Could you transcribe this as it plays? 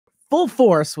full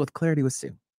force with Clarity with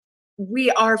Sue.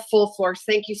 We are full force.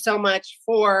 Thank you so much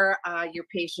for your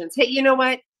patience. Hey, you know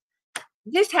what?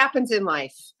 This happens in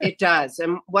life. It does.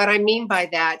 And what I mean by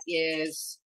that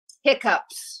is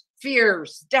hiccups,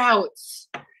 fears, doubts,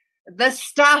 the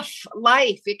stuff,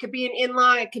 life. It could be an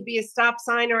in-law, it could be a stop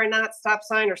sign or a not stop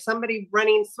sign, or somebody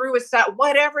running through a stop,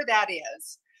 whatever that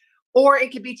is. Or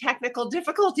it could be technical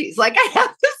difficulties like I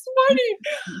have this morning.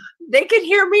 They could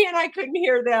hear me and I couldn't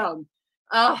hear them.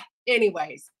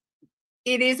 Anyways,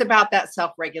 it is about that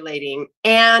self-regulating.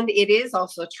 And it is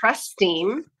also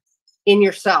trusting in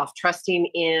yourself, trusting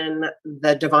in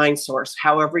the divine source,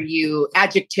 however you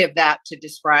adjective that to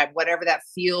describe whatever that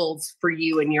feels for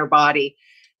you in your body.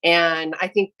 And I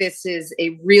think this is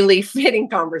a really fitting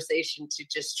conversation to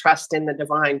just trust in the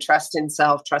divine, trust in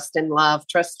self, trust in love,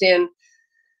 trust in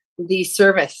the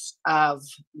service of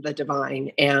the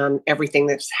divine and everything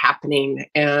that's happening.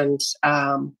 And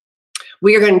I'm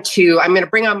going to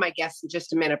bring on my guest in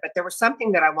just a minute, but there was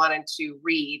something that I wanted to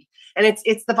read, and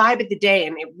it's the vibe of the day,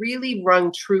 and it really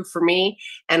rung true for me.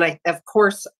 And I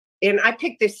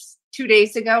picked this 2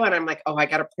 days ago, and I'm like, oh, I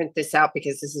got to print this out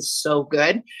because this is so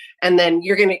good. And then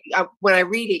you're going to, when I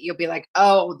read it, you'll be like,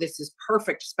 oh, this is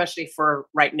perfect, especially for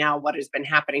right now, what has been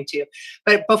happening to you.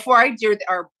 But before I do,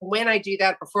 or when I do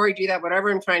that, before I do that, whatever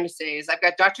I'm trying to say is I've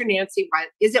got Dr. Nancy Wiley.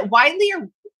 Is it Wiley or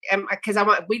because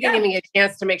we didn't even get a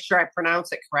chance to make sure I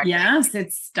pronounce it correctly. Yes,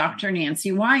 it's Dr.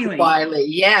 Nancy Wiley. Wiley,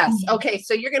 yes. Okay,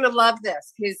 so you're going to love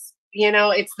this because,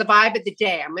 it's the vibe of the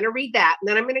day. I'm going to read that, and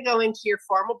then I'm going to go into your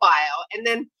formal bio. And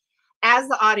then as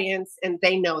the audience, and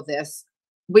they know this,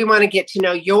 we want to get to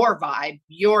know your vibe,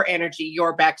 your energy,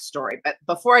 your backstory. But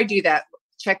before I do that,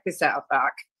 check this out,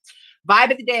 Doc.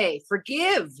 Vibe of the day: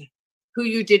 forgive who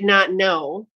you did not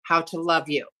know how to love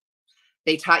you.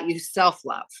 They taught you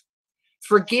self-love.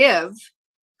 Forgive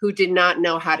who did not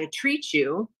know how to treat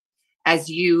you as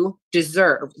you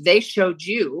deserve. They showed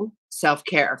you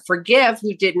self-care. Forgive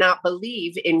who did not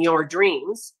believe in your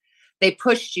dreams. They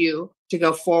pushed you to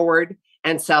go forward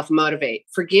and self-motivate.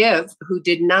 Forgive who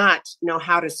did not know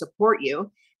how to support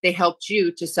you. They helped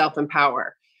you to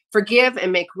self-empower. Forgive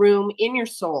and make room in your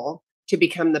soul to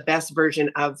become the best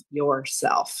version of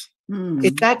yourself.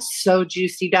 Is that so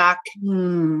juicy, Doc?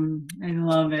 I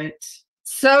love it.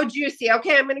 So juicy.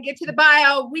 Okay, I'm going to get to the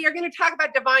bio. We are going to talk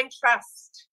about divine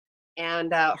trust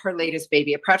and her latest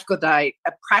baby, a practical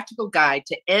guide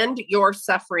to end your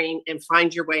suffering and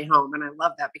find your way home. And I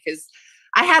love that because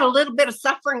I had a little bit of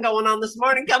suffering going on this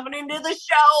morning coming into the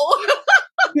show.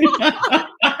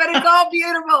 But it's all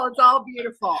beautiful. It's all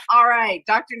beautiful. All right.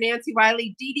 Dr. Nancy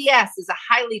Wiley, D.D.S, is a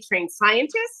highly trained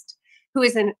scientist who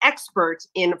is an expert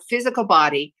in physical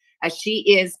body as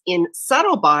she is in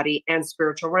subtle body and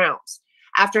spiritual realms.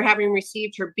 After having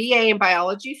received her BA in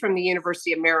biology from the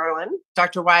University of Maryland,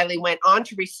 Dr. Wiley went on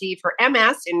to receive her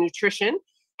MS in nutrition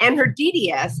and her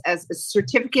D.D.S as a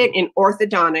certificate in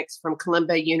orthodontics from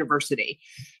Columbia University.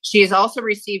 She has also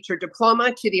received her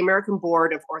diploma to the American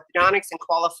Board of Orthodontics and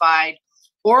qualified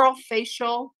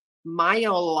orofacial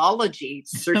myology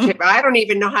certificate. I don't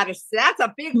even know how to say that's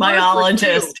a big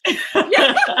myologist.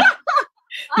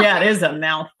 Yeah, it is a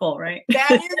mouthful, right?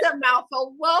 That is a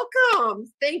mouthful.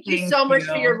 Welcome. Thank you so much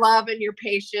for your love and your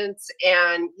patience.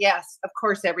 And yes, of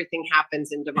course, everything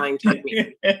happens in divine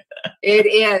timing. It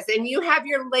is. And you have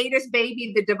your latest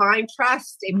baby, the Divine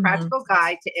Trust, a practical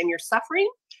guide to end your suffering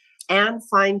and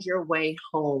find your way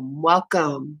home.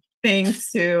 Welcome.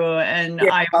 Thanks, Sue. And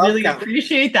I really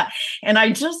appreciate that. And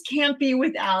I just can't be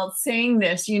without saying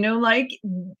this, like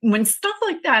when stuff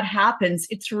like that happens,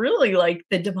 it's really like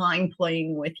the divine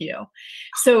playing with you.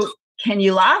 So can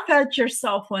you laugh at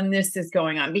yourself when this is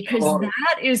going on? Because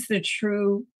that is the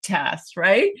true test,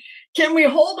 right? Can we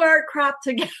hold our crap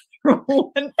together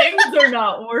when things are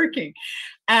not working?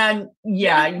 And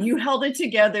you held it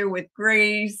together with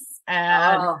grace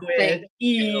and with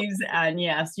ease. And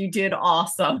yes, you did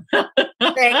awesome.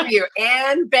 Thank you.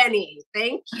 And Benny,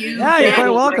 thank you. Yeah, you're quite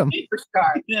welcome.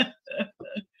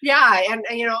 Yeah. And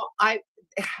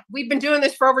we've been doing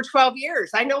this for over 12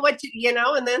 years. I know what to,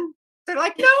 and then they're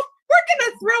like, no, we're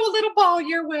going to throw a little ball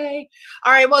your way.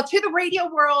 All right. Well, to the radio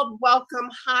world, welcome.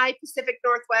 Hi, Pacific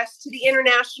Northwest, to the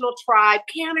international tribe,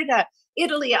 Canada,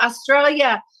 Italy,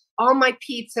 Australia, all my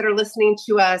peeps that are listening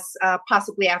to us,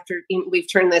 possibly after we've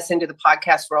turned this into the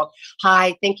podcast world.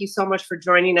 Hi, thank you so much for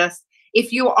joining us.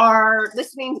 If you are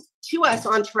listening to us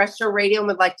on terrestrial radio and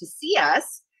would like to see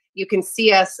us, you can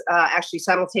see us actually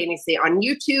simultaneously on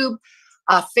YouTube,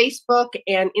 Facebook,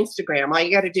 and Instagram. All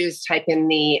you got to do is type in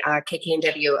the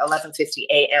KKNW 1150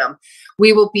 AM.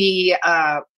 We will be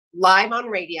live on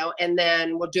radio, and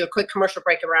then we'll do a quick commercial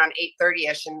break around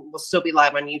 8:30ish, and we'll still be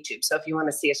live on YouTube. So if you want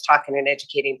to see us talking and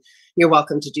educating, you're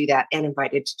welcome to do that and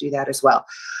invited to do that as well.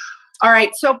 All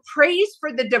right. So praise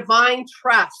for the divine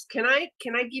trust. Can I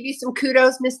give you some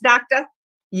kudos, Miss Doctor?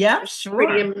 Yeah, sure.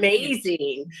 Pretty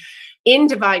amazing. In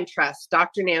divine trust,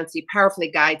 Dr. Nancy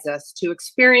powerfully guides us to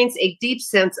experience a deep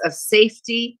sense of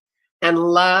safety and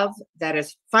love that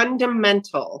is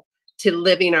fundamental to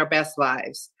living our best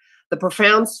lives. The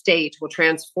profound state will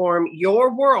transform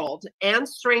your world and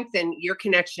strengthen your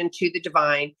connection to the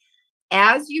divine.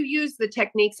 As you use the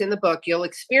techniques in the book, you'll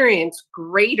experience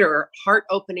greater heart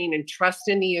opening and trust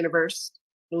in the universe.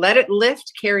 Let it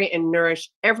lift, carry, and nourish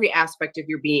every aspect of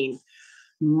your being.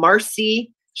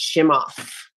 Marcy Shimoff.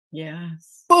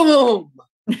 Yes. Boom.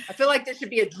 I feel like there should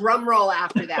be a drum roll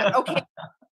after that. Okay.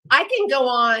 I can go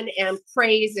on and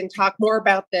praise and talk more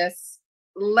about this.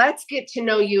 Let's get to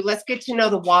know you. Let's get to know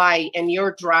the why and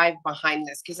your drive behind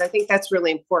this, because I think that's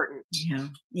really important.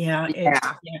 Yeah.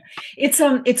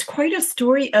 It's quite a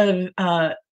story of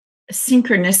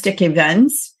synchronistic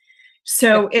events.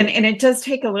 So, and it does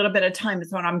take a little bit of time.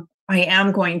 So I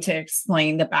am going to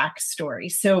explain the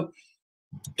backstory. So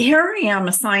here I am,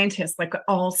 a scientist, like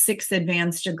all 6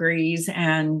 advanced degrees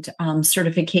and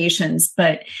certifications,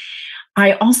 but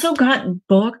I also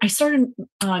I started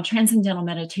transcendental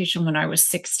meditation when I was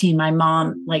 16. My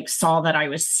mom saw that I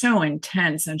was so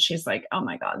intense, and she's like, oh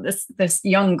my God, this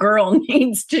young girl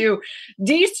needs to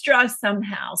de-stress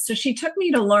somehow. So she took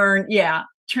me to learn,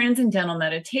 transcendental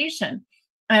meditation.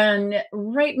 And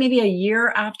maybe a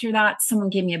year after that, someone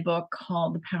gave me a book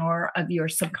called The Power of Your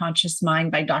Subconscious Mind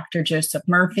by Dr. Joseph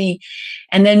Murphy.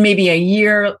 And then maybe a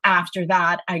year after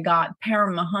that, I got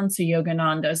Paramahansa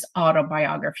Yogananda's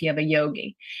Autobiography of a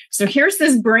Yogi. So here's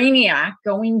this brainiac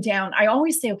going down. I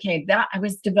always say, okay, that I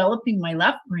was developing my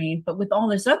left brain, but with all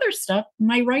this other stuff,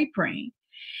 my right brain.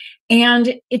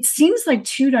 And it seems like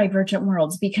 2 divergent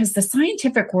worlds, because the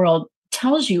scientific world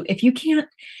tells you if you can't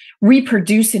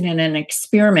reproduce it in an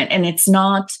experiment and it's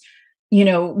not,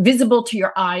 visible to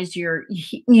your eyes,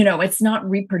 it's not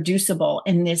reproducible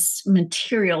in this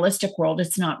materialistic world.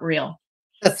 It's not real.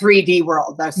 The 3D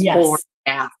world. That's yes.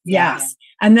 Yeah. Yes.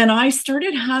 And then I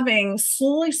started having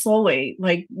slowly,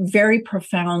 very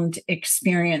profound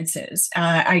experiences.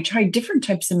 I tried different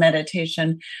types of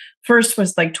meditation. First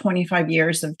was 25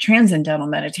 years of transcendental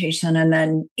meditation, and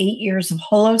then 8 years of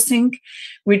holosync,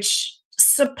 which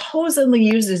supposedly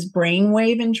uses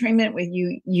brainwave entrainment with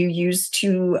you use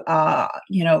 2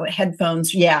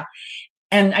 headphones. Yeah.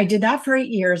 And I did that for 8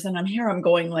 years, and I'm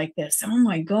going like this. Oh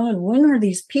my God, when are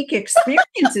these peak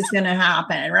experiences going to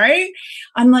happen? Right.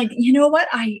 I'm like, you know what?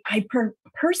 I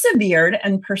persevered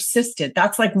and persisted.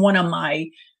 That's one of my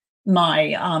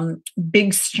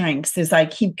big strengths is I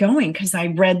keep going, because I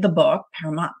read the book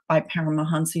by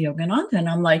Paramahansa Yogananda, and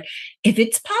I'm like, if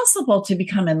it's possible to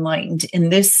become enlightened in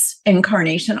this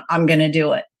incarnation, I'm going to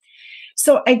do it.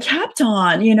 So I kept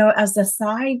on, as a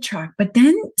sidetrack, but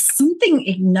then something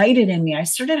ignited in me. I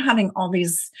started having all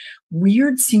these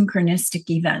weird synchronistic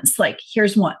events.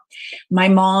 Here's one. My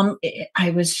mom,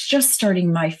 I was just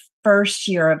starting my first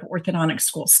year of orthodontic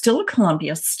school, still at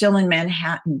Columbia, still in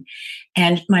Manhattan.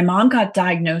 And my mom got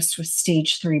diagnosed with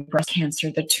stage 3 breast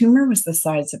cancer. The tumor was the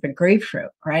size of a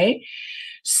grapefruit, right?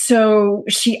 So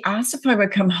she asked if I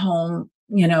would come home.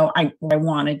 I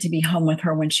wanted to be home with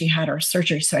her when she had her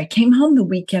surgery. So I came home the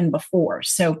weekend before.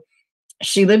 So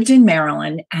she lived in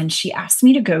Maryland, and she asked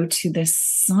me to go to this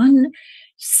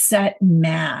sunset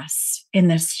mass in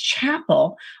this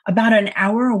chapel about an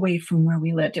hour away from where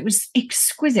we lived. It was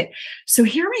exquisite. So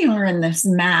here we are in this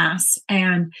mass,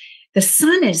 and the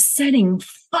sun is setting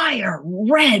fire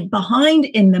red behind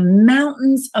in the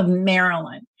mountains of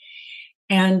Maryland.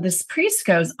 And this priest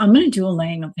goes, I'm going to do a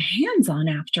laying of the hands on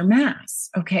after mass.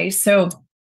 Okay. So,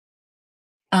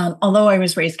 although I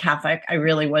was raised Catholic, I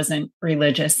really wasn't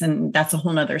religious, and that's a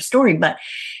whole nother story. But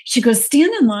she goes,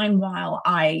 stand in line while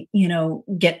I,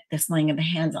 get this laying of the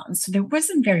hands on. So there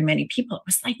wasn't very many people. It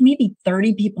was maybe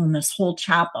 30 people in this whole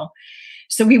chapel.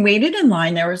 So we waited in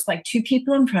line. There was 2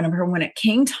 people in front of her. When it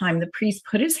came time, the priest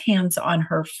put his hands on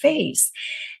her face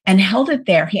and held it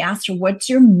there. He asked her, what's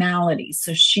your malady?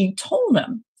 So she told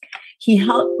him. He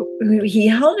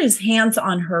held his hands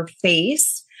on her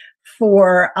face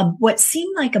for what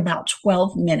seemed like about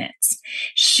 12 minutes.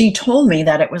 She told me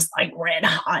that it was red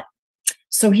hot.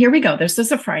 So here we go. This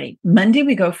is a Friday. Monday,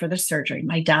 we go for the surgery.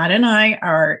 My dad and I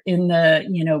are in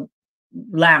the,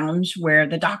 lounge where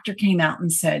the doctor came out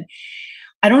and said,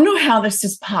 I don't know how this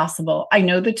is possible. I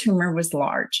know the tumor was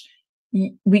large.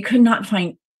 We could not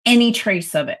find any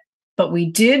trace of it, but we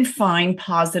did find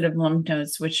positive lymph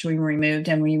nodes, which we removed,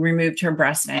 and we removed her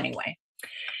breast anyway.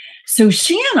 So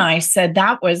she and I said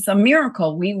that was a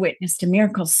miracle. We witnessed a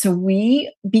miracle. So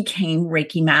we became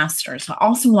Reiki masters.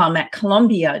 Also, while I'm at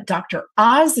Columbia, Dr.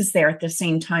 Oz is there at the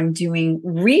same time doing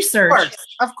research,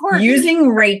 of course, using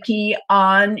Reiki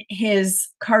on his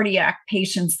cardiac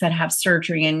patients that have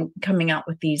surgery and coming out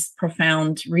with these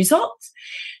profound results.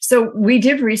 So we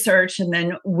did research, and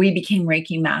then we became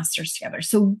Reiki masters together.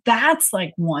 So that's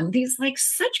like these like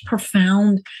such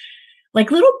profound, like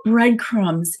little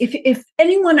breadcrumbs. If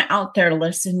anyone out there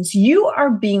listens, you are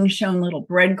being shown little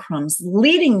breadcrumbs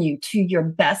leading you to your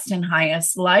best and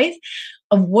highest life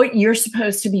of what you're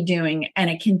supposed to be doing. And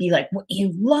it can be like what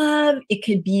you love. It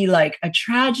could be like a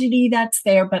tragedy that's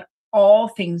there, but all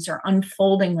things are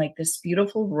unfolding like this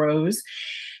beautiful rose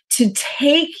to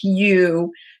take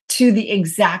you to the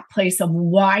exact place of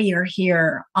why you're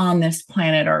here on this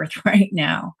planet Earth right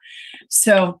now.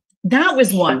 So that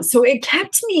was one. So it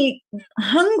kept me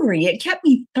hungry. It kept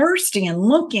me thirsty and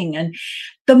looking. And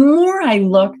the more I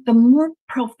looked, the more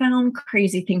profound,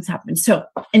 crazy things happened. So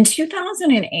in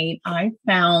 2008, I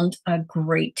found a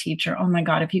great teacher. Oh my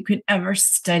God, if you could ever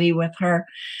study with her,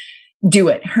 do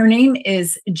it. Her name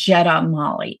is Jetta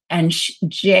Molly, and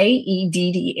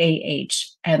Jeddah,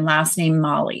 and last name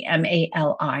Molly, Mali,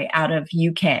 out of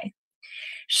UK.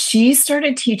 She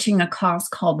started teaching a class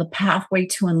called The Pathway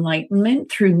to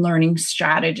Enlightenment through Learning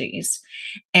Strategies.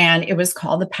 And it was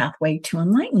called The Pathway to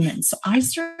Enlightenment. So I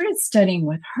started studying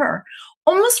with her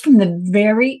almost from the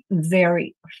very,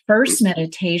 very first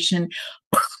meditation,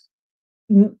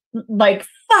 like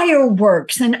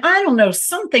fireworks. And I don't know,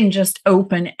 something just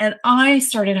opened. And I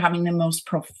started having the most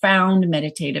profound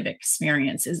meditative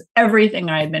experiences. Everything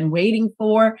I had been waiting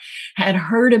for, had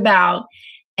heard about,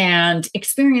 and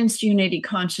experienced unity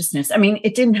consciousness. I mean,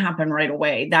 it didn't happen right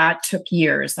away. That took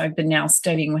years. I've been now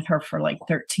studying with her for like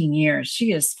 13 years.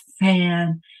 She is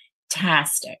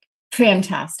fantastic,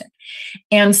 fantastic.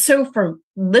 And so for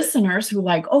listeners who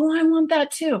like, oh, I want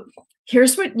that too,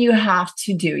 here's what you have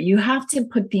to do. You have to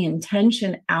put the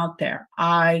intention out there.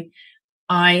 I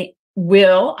am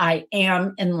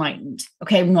enlightened.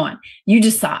 Okay, one, you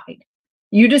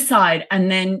decide,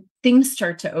 and then things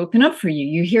start to open up for you.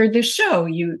 You hear this show,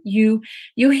 you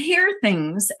hear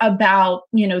things about,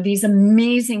 these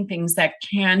amazing things that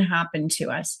can happen to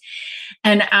us.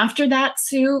 And after that,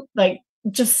 Sue, like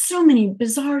just so many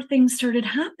bizarre things started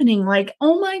happening. Like,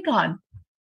 oh my God.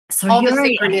 So all the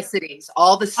synchronicities,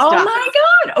 all the stuff. Oh my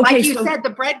God. Okay. Like you said,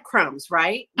 the breadcrumbs,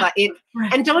 right?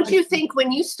 And don't you think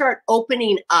when you start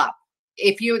opening up,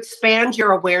 if you expand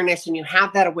your awareness and you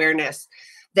have that awareness,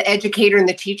 the educator and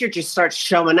the teacher just starts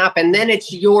showing up, and then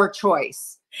it's your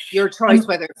choice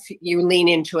whether you lean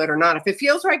into it or not. If it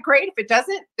feels right, great. If it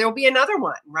doesn't, there'll be another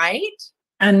one, right?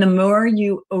 And the more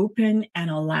you open and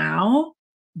allow,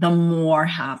 the more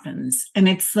happens. And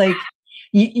it's like,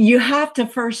 you have to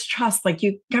first trust, like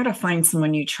you got to find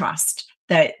someone you trust,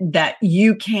 that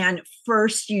you can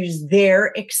first use their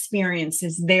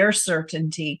experiences, their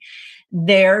certainty,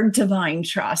 their divine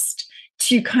trust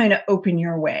to kind of open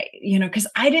your way, because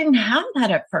I didn't have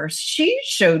that at first. She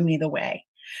showed me the way,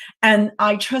 and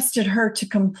I trusted her to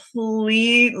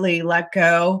completely let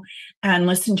go and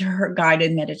listen to her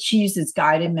guided meditation. She uses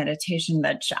guided meditation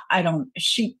that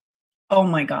oh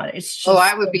my God. It's just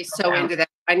I would be so into that.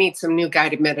 I need some new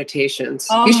guided meditations.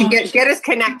 You should get us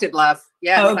connected, love.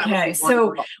 Yeah. Okay.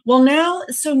 So now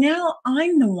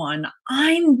I'm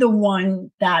the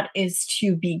one that is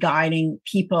to be guiding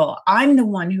people. I'm the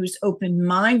one who's opened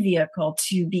my vehicle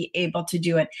to be able to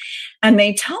do it. And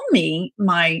they tell me,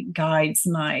 my guides,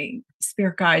 my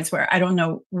spirit guides, where I don't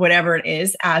know, whatever it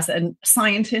is, as a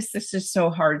scientist, this is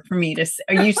so hard for me to say.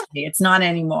 It used to be, it's not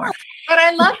anymore. But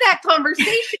I love that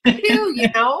conversation too,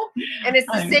 and it's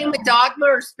the same with dogma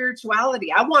or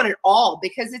spirituality. I want it all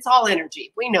because it's all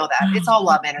energy. We know that. It's all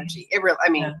love energy. It really,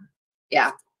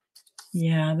 yeah.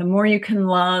 Yeah, the more you can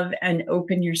love and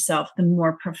open yourself, the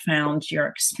more profound your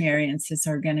experiences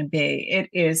are going to be. It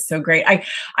is so great. I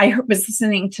was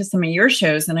listening to some of your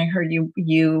shows, and I heard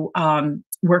you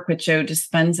work with Joe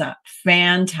Dispenza.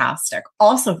 Fantastic.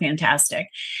 Also fantastic.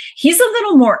 He's a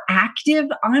little more active.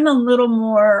 I'm a little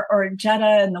more, or Jetta,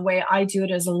 and the way I do it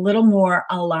is a little more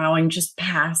allowing, just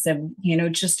passive,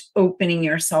 just opening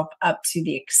yourself up to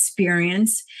the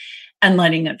experience and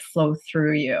letting it flow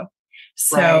through you.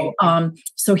 So, right.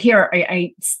 So here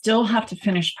I still have to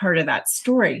finish part of that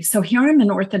story. So here I'm an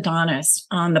orthodontist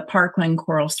on the Parkland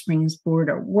Coral Springs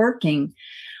border working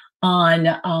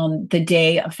on the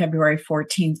day of February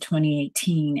 14th,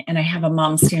 2018. And I have a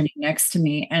mom standing next to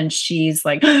me, and she's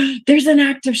like, there's an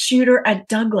active shooter at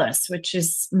Douglas, which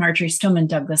is Marjorie Stoneman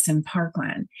Douglas in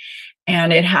Parkland.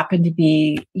 And it happened to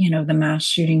be, the mass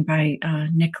shooting by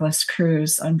Nicholas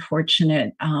Cruz,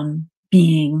 unfortunate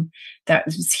being that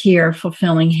was here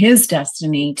fulfilling his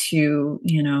destiny to,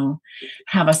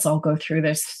 have us all go through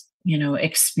this,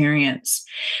 experience.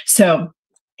 So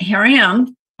here I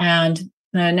am. And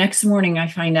the next morning, I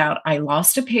find out I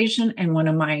lost a patient and one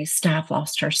of my staff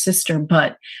lost her sister.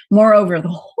 But moreover, the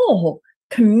whole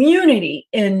community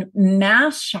in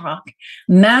mass shock,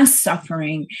 mass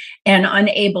suffering, and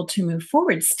unable to move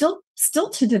forward. Still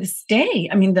to this day.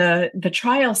 I mean, the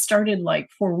trial started like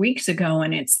 4 weeks ago,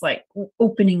 and it's like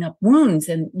opening up wounds,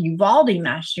 and Uvalde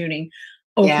mass shooting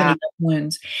opening up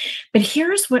wounds. But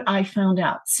here's what I found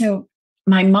out. So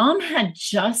my mom had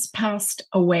just passed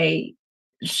away.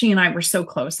 She and I were so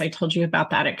close. I told you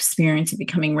about that experience of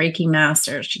becoming Reiki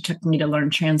master. She took me to learn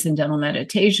transcendental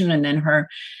meditation, and then her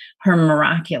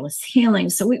miraculous healing.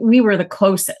 So we were the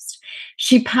closest.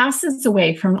 She passes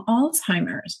away from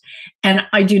Alzheimer's, and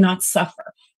I do not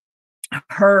suffer.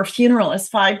 Her funeral is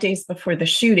 5 days before the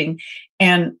shooting,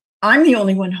 and I'm the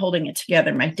only one holding it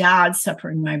together. My dad's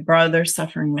suffering, my brother's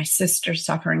suffering, my sister's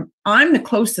suffering. I'm the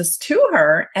closest to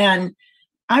her, and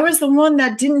I was the one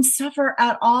that didn't suffer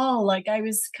at all. Like, I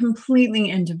was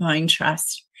completely in divine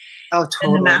trust. Oh,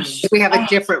 totally. We have a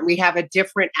different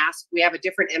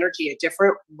energy, a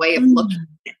different way of looking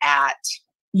at,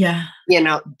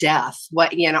 death.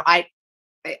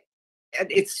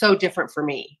 It's so different for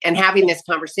me. And having this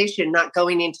conversation, not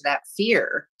going into that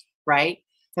fear, right?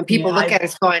 And people look at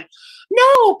us going,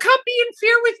 no, come be in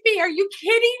fear with me. Are you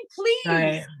kidding? Please.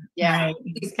 Right. Yeah. Right.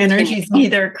 Energy is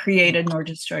neither created nor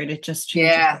destroyed. It just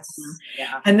changes. Yes.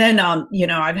 Yeah. And then,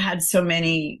 I've had so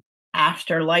many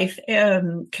afterlife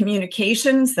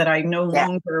communications that I no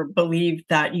longer believe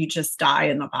that you just die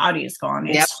and the body is gone.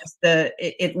 It's just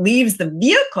it leaves the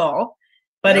vehicle,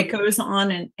 but it goes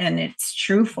on in its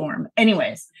true form.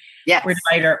 Anyways,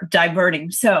 we're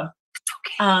diverting. So,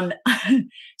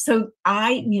 so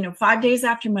I, 5 days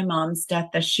after my mom's death,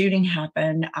 the shooting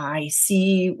happened. I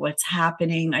see what's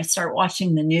happening. I start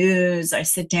watching the news. I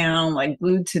sit down like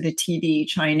glued to the TV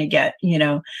trying to get,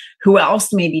 who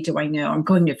else maybe do I know? I'm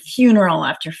going to funeral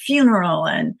after funeral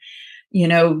and,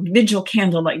 vigil,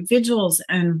 candlelight vigils.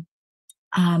 And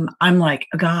I'm like,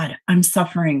 oh God, I'm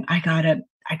suffering. I gotta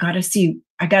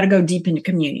go deep into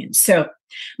communion. So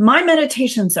my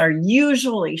meditations are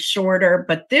usually shorter,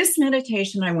 but this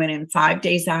meditation I went in 5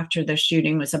 days after the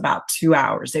shooting was about 2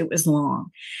 hours. It was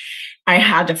long. I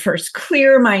had to first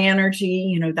clear my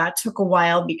energy. That took a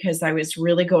while because I was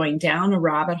really going down a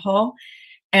rabbit hole.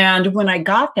 And when I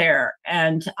got there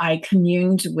and I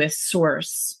communed with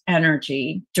source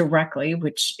energy directly,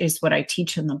 which is what I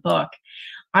teach in the book,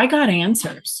 I got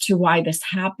answers to why this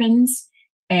happens.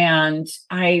 And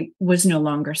I was no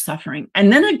longer suffering.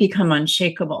 And then I become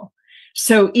unshakable.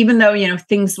 So even though,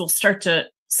 things will start to,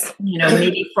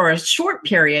 maybe for a short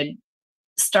period,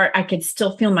 I could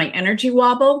still feel my energy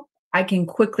wobble. I can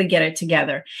quickly get it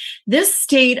together. This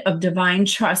state of divine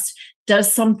trust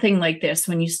does something like this.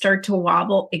 When you start to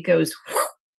wobble, it goes,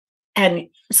 and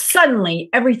suddenly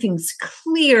everything's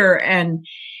clear and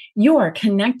you are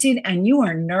connected and you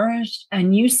are nourished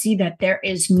and you see that there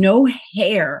is no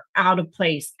hair out of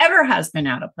place, ever has been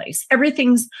out of place.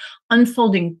 Everything's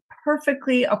unfolding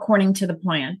perfectly according to the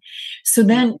plan. So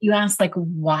then you ask, like,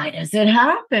 why does it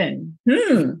happen?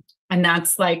 And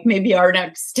that's like maybe our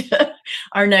next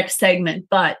segment.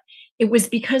 But it was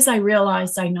because I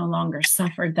realized I no longer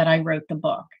suffered that I wrote the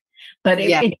book. But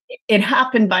it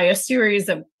happened by a series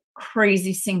of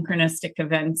crazy synchronistic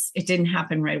events. It didn't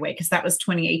happen right away because that was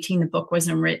 2018. The book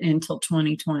wasn't written until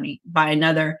 2020 by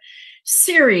another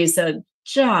series of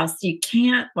you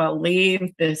can't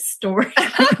believe this story.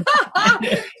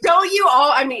 Don't you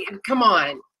all? I mean, come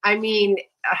on. I mean,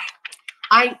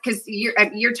 because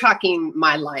you're talking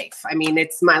my life. I mean,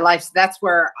 it's my life. So that's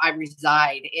where I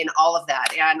reside in all of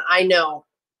that. And I know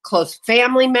close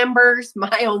family members,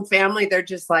 my own family, they're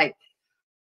just like,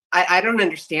 I don't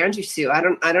understand you, Sue. I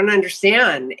don't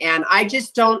understand. And I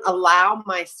just don't allow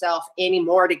myself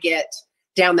anymore to get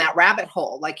down that rabbit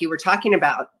hole. Like you were talking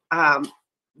about,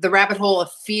 the rabbit hole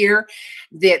of fear,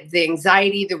 the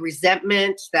anxiety, the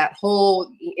resentment, that whole,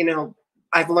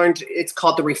 I've learned it's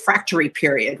called the refractory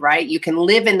period, right? You can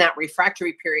live in that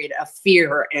refractory period of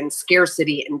fear and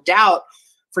scarcity and doubt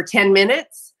for 10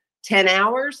 minutes, 10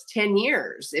 hours, 10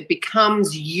 years. It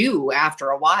becomes you after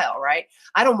a while, right?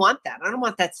 I don't want that. I don't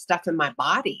want that stuff in my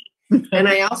body. And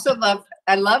I also love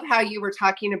how you were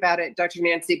talking about it, Dr.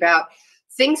 Nancy, about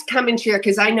things come into your,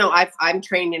 because I know I'm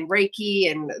trained in Reiki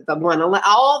and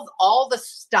all the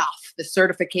stuff, the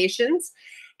certifications.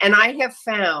 And I have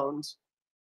found,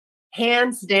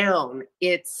 hands down,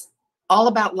 it's all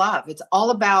about love. It's all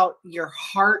about your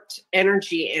heart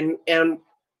energy and not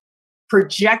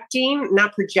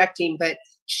projecting, but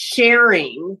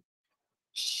sharing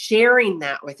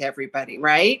that with everybody,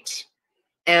 right?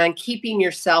 And keeping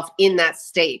yourself in that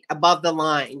state above the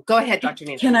line. Go ahead, Dr.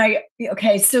 Nancy. Can I?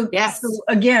 Okay. So, yes. So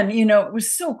again, it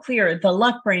was so clear, the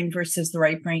left brain versus the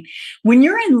right brain. When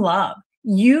you're in love,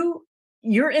 you're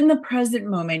in the present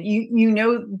moment. You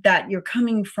know that you're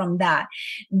coming from that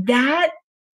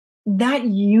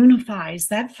unifies,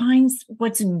 that finds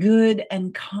what's good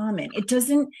and common. It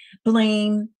doesn't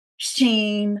blame,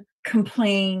 shame,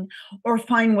 complain, or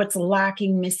find what's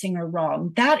lacking, missing, or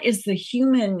wrong. That is the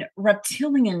human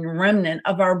reptilian remnant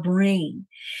of our brain.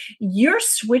 You're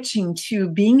switching to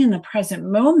being in the present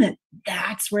moment.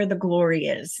 That's where the glory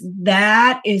is.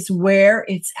 That is where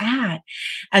it's at.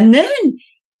 And then,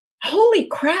 holy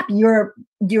crap, your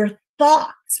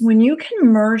thoughts, when you can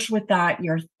merge with that,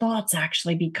 your thoughts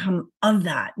actually become of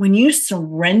that. When you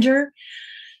surrender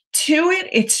to it,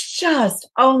 it's just,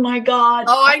 oh my God.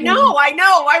 Oh, I know.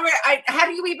 How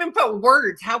do you even put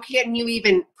words? How can you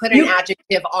even put an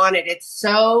adjective on it? It's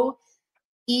so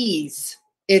ease.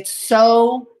 It's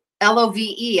so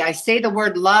LOVE. I say the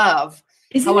word love.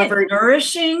 Isn't it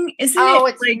nourishing? It's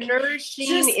like nourishing.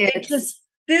 It just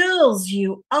fills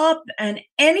you up, and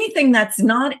anything that's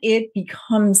not it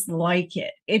becomes like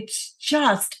it. It's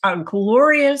just a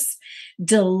glorious,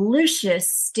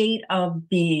 delicious state of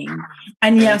being.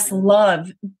 And yes,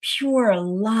 love, pure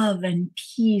love and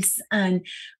peace and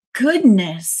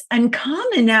goodness and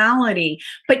commonality,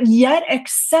 but yet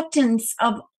acceptance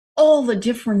of all the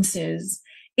differences.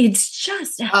 It's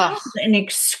just an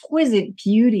exquisite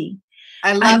beauty.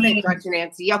 I love it, Dr.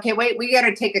 Nancy. Okay, wait, we got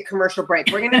to take a commercial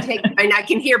break. We're going to take, and I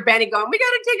can hear Benny going, we got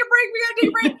to take a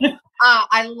break.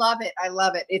 I love it. I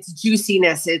love it. It's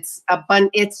juiciness. It's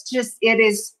it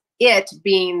is it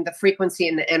being the frequency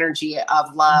and the energy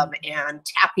of love and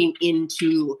tapping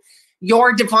into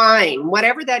your divine,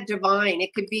 whatever that divine,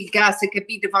 it could be Gus, it could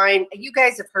be divine. You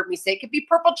guys have heard me say it could be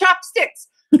purple chopsticks.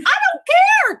 I don't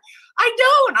care.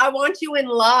 I want you in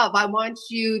love. I want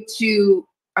you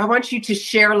to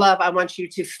share love. I want you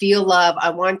to feel love.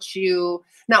 I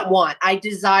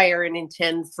desire and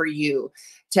intend for you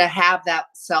to have that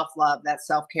self-love, that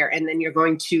self-care. And then you're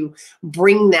going to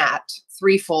bring that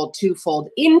threefold, twofold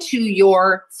into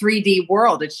your 3D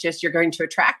world. It's just, you're going to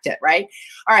attract it, right?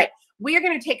 All right. We are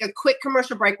going to take a quick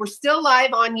commercial break. We're still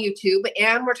live on YouTube,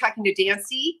 and we're talking to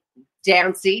Dancy.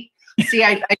 See,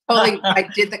 I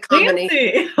did the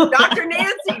combination. Dr.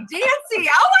 Nancy, Dancy.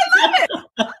 Oh, I love it.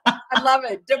 I love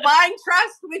it. Divine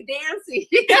Trust with Dancy.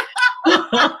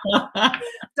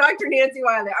 Dr. Nancy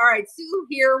Wiley. All right, Sue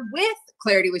here with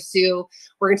Clarity with Sue.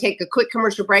 We're going to take a quick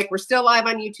commercial break. We're still live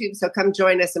on YouTube, so come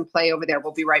join us and play over there.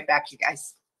 We'll be right back, you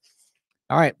guys.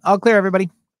 All right, all clear, everybody.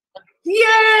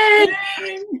 Yay!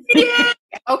 Yay!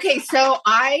 Okay, so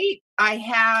I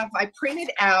printed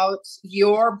out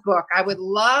your book. I would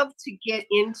love to get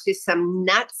into some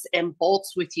nuts and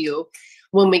bolts with you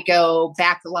when we go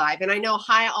back live. And I know,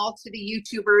 hi all to the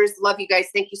YouTubers. Love you guys.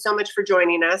 Thank you so much for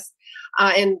joining us.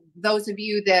 And those of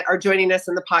you that are joining us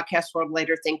in the podcast world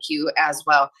later, thank you as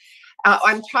well.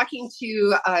 I'm talking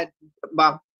to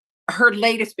her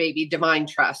latest baby, Divine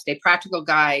Trust, a practical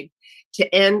guide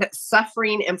to end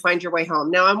suffering and find your way home.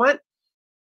 Now, I want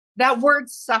that word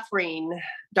suffering,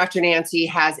 Dr. Nancy,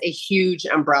 has a huge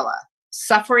umbrella.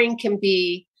 Suffering can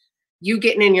be you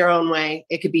getting in your own way.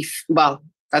 It could be,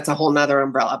 that's a whole nother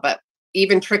umbrella, but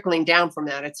even trickling down from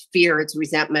that, it's fear, it's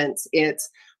resentments, it's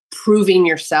proving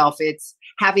yourself, it's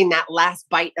having that last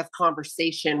bite of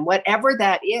conversation, whatever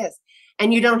that is.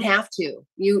 And you don't have to.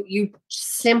 You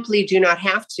simply do not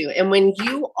have to. And when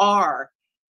you are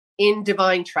in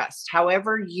divine trust,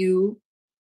 however you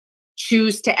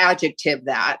choose to adjective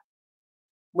that,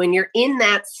 when you're in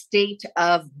that state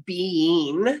of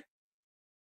being,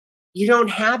 you don't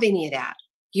have any of that.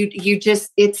 You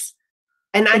just,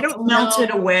 I don't melt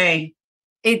it away.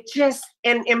 It just,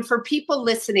 and for people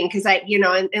listening, because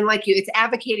and like you, it's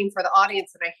advocating for the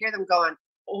audience, and I hear them going,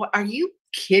 oh, are you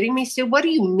kidding me, Sue? What do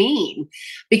you mean?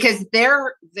 Because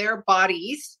their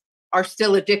bodies are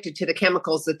still addicted to the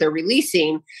chemicals that they're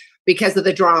releasing because of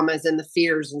the dramas and the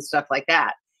fears and stuff like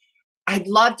that. I'd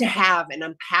love to have and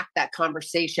unpack that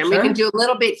conversation. Sure. We can do a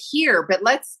little bit here, but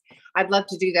I'd love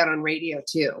to do that on radio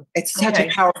too. It's such a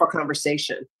powerful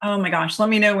conversation. Oh my gosh. Let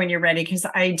me know when you're ready. Cause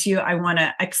I want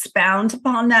to expound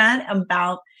upon that,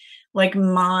 about like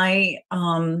my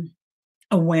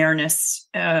awareness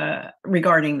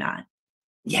regarding that.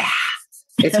 Yeah,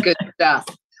 it's good stuff.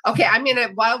 Okay, I'm gonna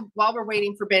while we're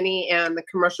waiting for Benny and the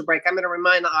commercial break, I'm gonna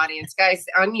remind the audience, guys,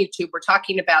 on YouTube, we're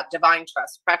talking about Divine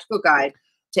Trust, Practical Guide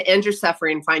to End Your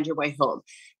Suffering and Find Your Way Home.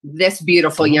 This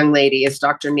beautiful young lady is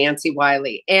Dr. Nancy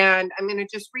Wiley, and I'm gonna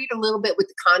just read a little bit with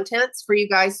the contents for you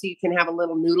guys, so you can have a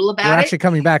little noodle about it. We're actually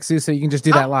coming back, Sue, so you can just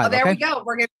do that live. Oh, there okay? we go.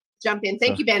 We're gonna jump in.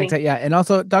 Thank you, Benny. Yeah, and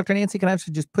also, Dr. Nancy, can I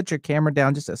actually just put your camera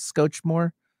down just a scotch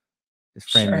more? Just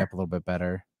frame me up a little bit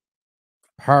better.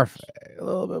 Perfect. A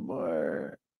little bit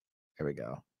more. There we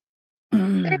go.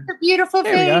 There's a beautiful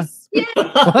face. Yeah.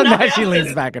 Well, now she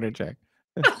leans back in her chair.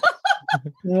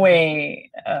 Wait.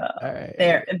 All right.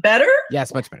 There. Better?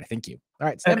 Yes, much better. Thank you. All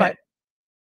right. Stand by.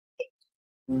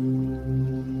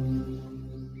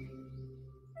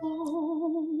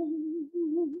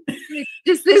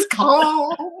 Just this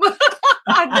calm.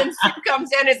 And then Sue comes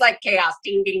in, it's like chaos.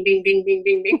 Ding, ding, ding, ding, ding,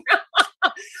 ding, ding.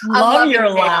 Love your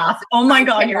laugh. Oh my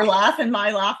God, your laugh and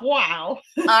my laugh. Wow.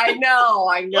 I know.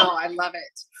 I love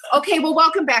it. Okay, well,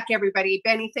 welcome back, everybody.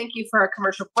 Benny, thank you for our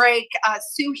commercial break.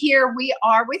 Sue here. We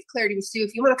are with Clarity with Sue.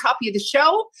 If you want a copy of the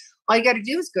show, all you got to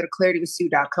do is go to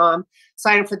claritywithsue.com,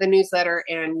 sign up for the newsletter,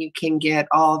 and you can get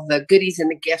all the goodies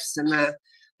and the gifts and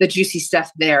the juicy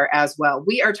stuff there as well.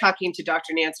 We are talking to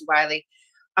Dr. Nancy Wiley.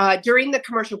 During the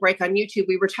commercial break on YouTube,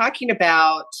 we were talking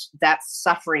about that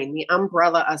suffering, the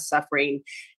umbrella of suffering.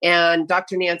 And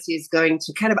Dr. Nancy is going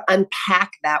to kind of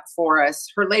unpack that for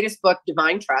us. Her latest book,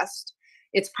 Divine Trust,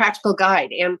 it's Practical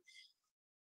Guide. And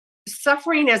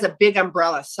suffering as a big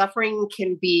umbrella. Suffering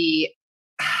can be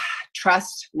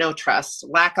trust, no trust,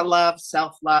 lack of love,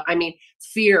 self-love. I mean,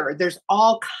 fear. There's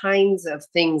all kinds of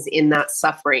things in that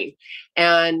suffering.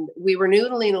 And we were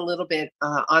noodling a little bit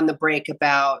on the break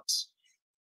about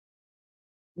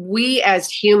we as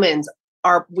humans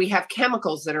we have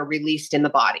chemicals that are released in the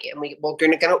body, and we're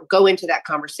going to go into that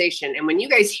conversation. And when you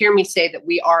guys hear me say that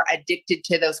we are addicted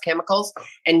to those chemicals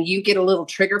and you get a little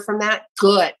trigger from that,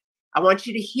 good. I want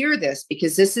you to hear this,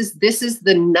 because this is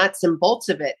the nuts and bolts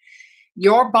of it.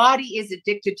 Your body is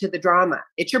addicted to the drama.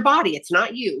 It's your body. It's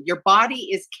not you. Your body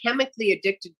is chemically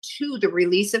addicted to the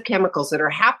release of chemicals that are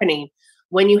happening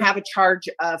when you have a charge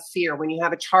of fear, when you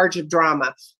have a charge of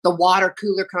drama, the water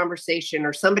cooler conversation,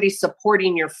 or somebody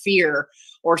supporting your fear,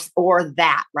 or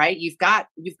that, right? You've got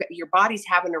your body's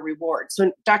having a reward.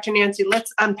 So Dr. Nancy,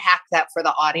 let's unpack that for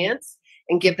the audience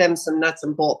and give them some nuts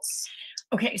and bolts.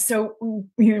 Okay, so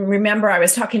you remember I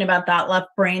was talking about that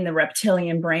left brain, the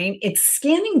reptilian brain. It's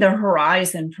scanning the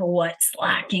horizon for what's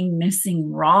lacking,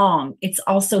 missing, wrong. It's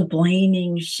also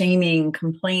blaming, shaming,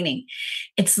 complaining.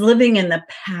 It's living in the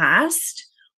past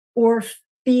or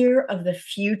fear of the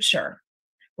future,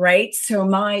 right? So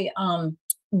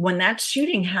when that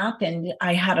shooting happened,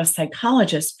 I had a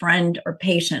psychologist friend or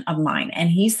patient of mine, and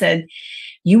he said,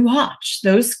 you watch,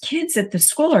 those kids at the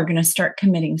school are going to start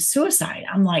committing suicide.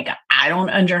 I'm like, I don't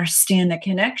understand the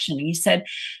connection. He said,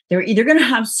 they're either going to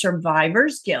have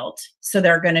survivor's guilt, so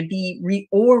they're going to be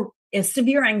or a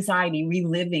severe anxiety,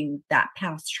 reliving that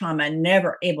past trauma,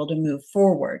 never able to move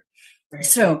forward. Right.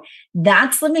 So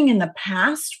that's living in the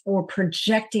past or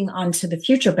projecting onto the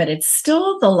future, but it's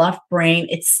still the left brain.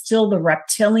 It's still the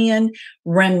reptilian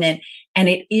remnant, and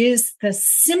it is the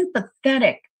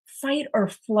sympathetic fight or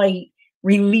flight,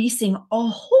 releasing a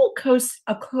whole host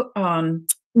of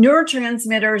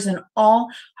neurotransmitters and all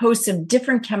hosts of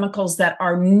different chemicals that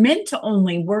are meant to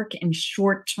only work in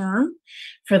short term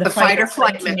for the fight or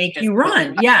flight to make you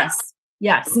run. Yes.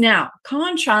 Now,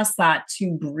 contrast that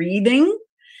to breathing,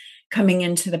 coming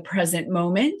into the present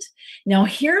moment. Now,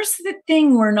 here's the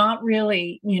thing we're not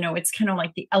really, it's kind of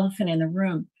like the elephant in the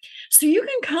room. So you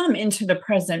can come into the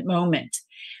present moment,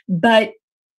 but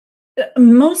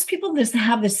most people just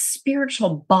have this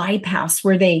spiritual bypass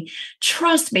where they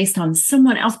trust based on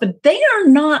someone else, but they are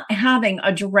not having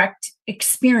a direct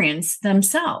experience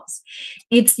themselves.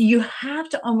 You have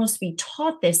to almost be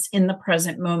taught this in the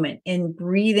present moment, in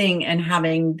breathing and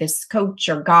having this coach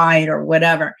or guide or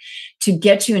whatever to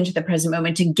get you into the present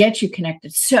moment, to get you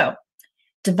connected. So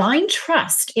divine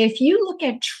trust, if you look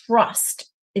at trust,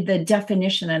 the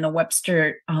definition in the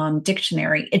Webster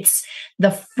dictionary, it's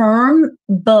the firm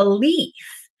belief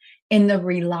in the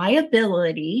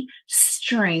reliability,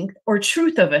 strength, or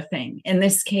truth of a thing. In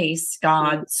this case,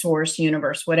 God, source,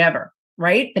 universe, whatever,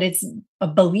 right? But it's a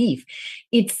belief.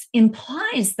 It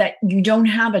implies that you don't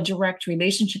have a direct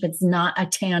relationship. It's not a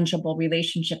tangible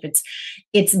relationship.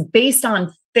 It's based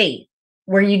on faith,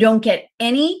 where you don't get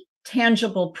any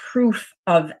tangible proof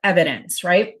of evidence,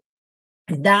 right?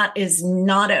 That is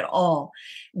not at all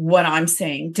what I'm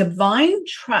saying. Divine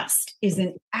trust is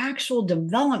an actual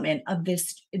development of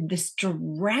this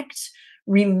direct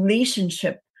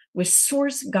relationship with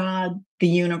Source, God, the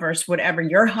universe, whatever,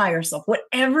 your higher self,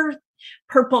 whatever.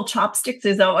 Purple chopsticks,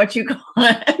 is that what you call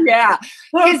it? Yeah,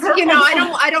 because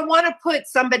I don't want to put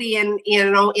somebody in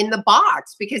the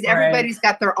box, because everybody's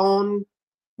got their own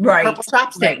purple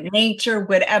chopstick, nature,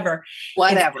 whatever.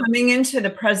 It's coming into the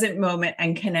present moment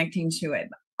and connecting to it.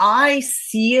 I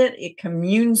see it. It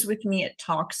communes with me. It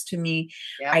talks to me.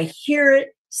 Yep. I hear it,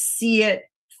 see it,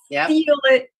 feel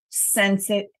it, sense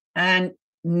it, and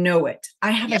know it. I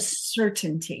have a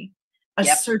certainty.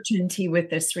 Certainty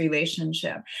with this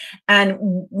relationship. And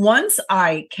once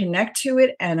I connect to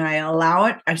it and I allow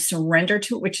it, I surrender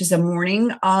to it, which is a morning.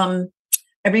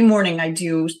 Every morning I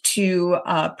do 2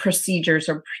 procedures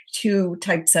or 2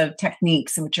 types of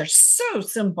techniques, which are so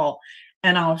simple.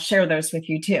 And I'll share those with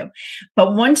you too.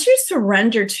 But once you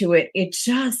surrender to it, it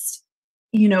just,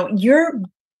 your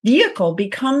vehicle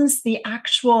becomes the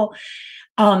actual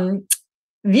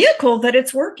vehicle that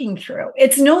it's working through.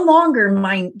 It's no longer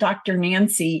my Dr.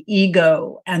 Nancy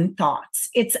ego and thoughts.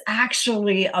 It's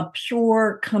actually a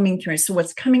pure coming through. So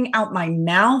what's coming out my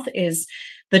mouth is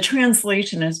the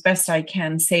translation as best I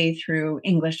can say through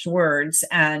English words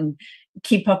and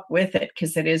keep up with it,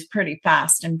 because it is pretty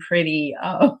fast and pretty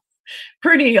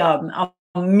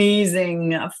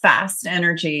amazing, fast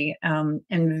energy, and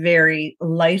very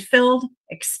light-filled,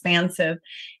 expansive.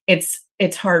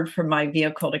 It's hard for my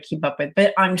vehicle to keep up with,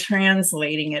 but I'm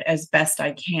translating it as best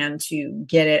I can to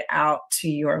get it out to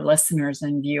your listeners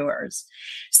and viewers.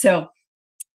 So,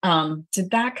 did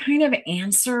that kind of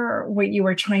answer what you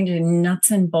were trying to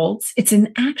nuts and bolts? It's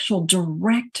an actual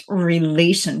direct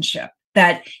relationship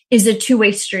that is a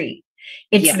two-way street.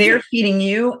 It's they're feeding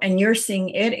you and you're seeing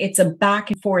it. It's a back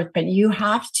and forth, but you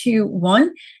have to,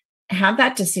 1, have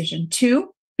that decision,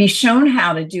 2, be shown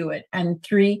how to do it, and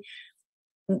 3,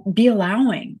 be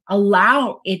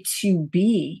allow it to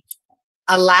be.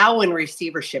 Allow and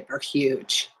receivership are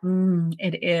huge.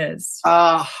 It is.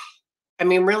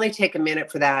 Really take a minute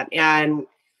for that. And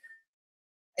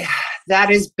that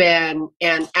has been,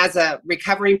 and as a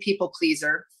recovering people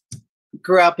pleaser,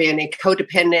 grew up in a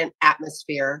codependent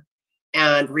atmosphere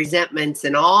and resentments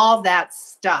and all that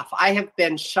stuff. I have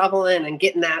been shoveling and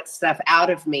getting that stuff out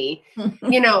of me.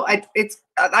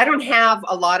 I don't have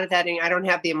a lot of that. I don't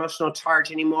have the emotional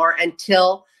charge anymore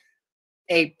until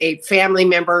a family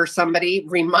member or somebody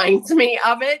reminds me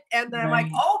of it. And then I'm like,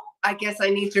 oh, I guess I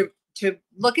need to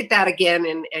look at that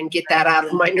again and get that out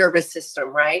of my nervous system.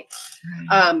 Right.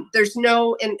 There's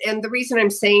no, and the reason I'm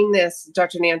saying this,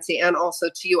 Dr. Nancy, and also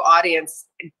to you audience,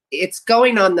 it's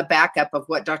going on the backup of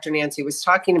what Dr. Nancy was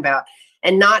talking about,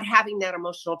 and not having that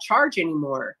emotional charge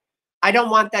anymore. I don't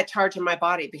want that charge in my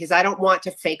body, because I don't want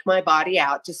to fake my body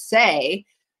out to say,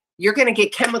 you're going to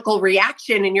get chemical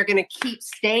reaction and you're going to keep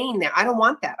staying there. I don't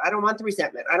want that. I don't want the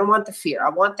resentment. I don't want the fear. I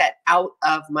want that out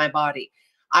of my body.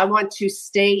 I want to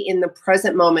stay in the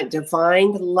present moment,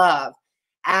 divine love,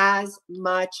 as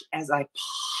much as I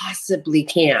possibly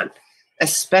can,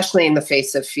 especially in the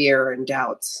face of fear and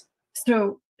doubts.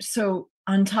 So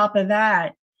on top of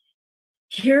that,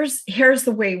 here's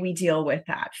the way we deal with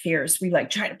that fears. We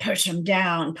try to push them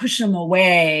down, push them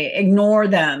away, ignore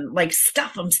them,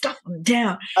 stuff them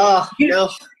down. Oh, no.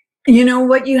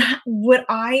 What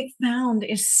I found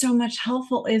is so much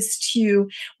helpful is to,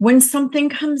 when something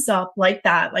comes up like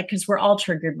that, because we're all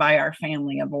triggered by our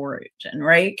family of origin,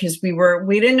 right? Because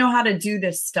we didn't know how to do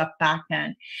this stuff back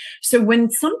then. So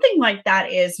when something like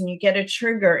that is, and you get a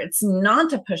trigger, it's not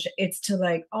to push it. It's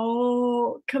to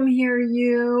oh, come here,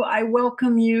 you. I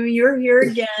welcome you. You're here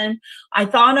again. I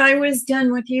thought I was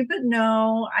done with you, but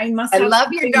no, I love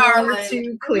you,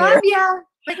 darling. Love you,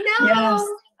 but no. Yes.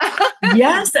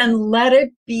 Yes, and let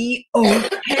it be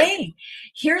okay.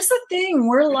 Here's the thing.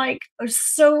 We're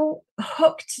so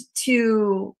hooked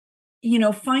to,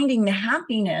 finding the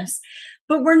happiness,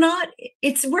 but we're not,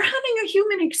 we're having a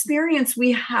human experience.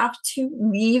 We have to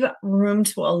leave room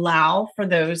to allow for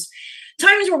those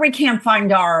times where we can't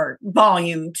find our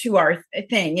volume to our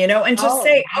thing, and just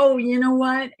say, oh, you know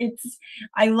what?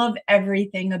 I love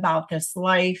everything about this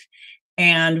life.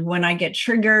 And when I get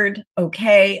triggered,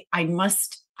 okay, I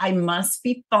must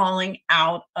be falling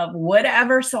out of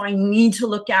whatever. So I need to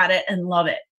look at it and love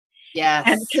it. Yes.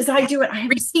 And because I do it, I have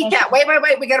repeat that. Wait.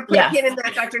 We got to put a pin in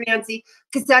that, Dr. Nancy,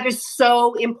 because that is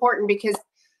so important, because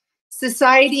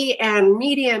society and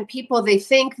media and people, they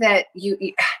think that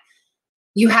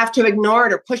you have to ignore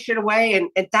it or push it away.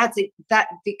 And that's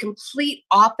the complete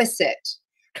opposite.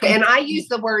 And I use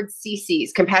the word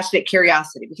CCs, compassionate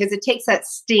curiosity, because it takes that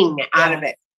sting out of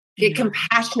it. Get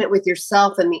compassionate with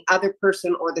yourself and the other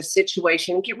person or the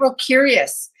situation. Get real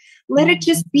curious. Let it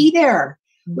just be there.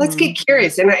 Let's get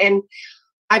curious. And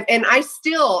I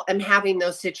still am having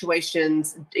those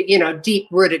situations, you know, deep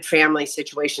rooted family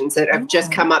situations that have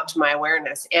just come up to my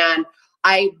awareness. And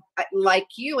I, like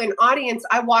you, an audience,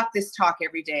 I walk this talk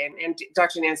every day, and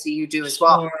Dr. Nancy, you do as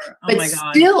well. Sure. Oh but my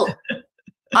God. still,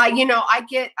 you know, I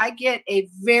get a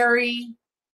very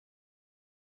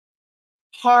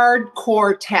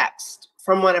hardcore text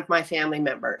from one of my family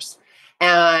members,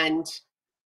 and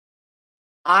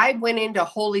I went into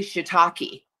holy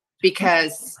shiitake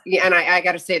because, and I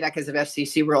got to say that because of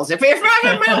FCC rules. If I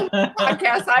had my own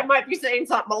podcast, I might be saying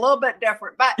something a little bit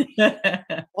different, but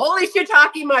holy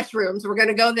shiitake mushrooms, we're going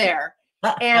to go there.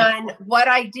 And what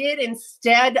I did,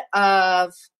 instead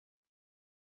of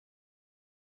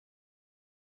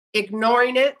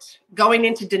ignoring it, going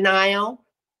into denial,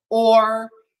 or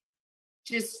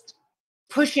just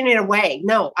pushing it away.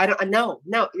 No, I don't know.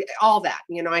 No, all that,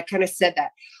 you know, I kind of said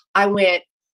that. I went,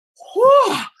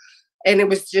 whew, and it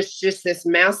was just this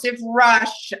massive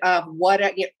rush of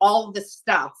all of the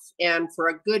stuff. And for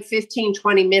a good 15,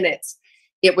 20 minutes,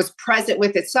 it was present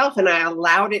with itself, and I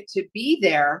allowed it to be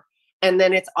there, and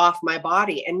then it's off my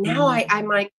body. And now I'm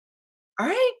like, all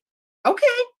right, okay.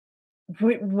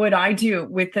 What I do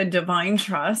with the divine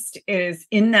trust is,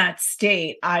 in that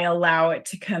state, I allow it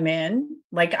to come in.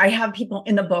 Like, I have people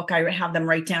in the book, I have them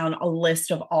write down a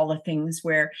list of all the things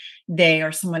where they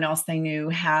or someone else they knew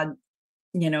had,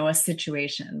 you know, a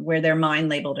situation where their mind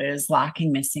labeled it as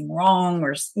lacking, missing, wrong,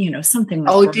 or, you know, something.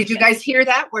 Oh, did you guys hear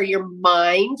that? Where your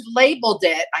mind labeled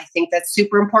it? I think that's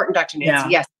super important, Dr. Nancy.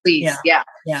 Yeah. Yes, please.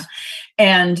 Yeah.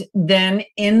 And then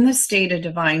in the state of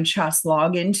divine trust,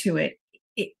 log into it.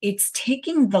 It's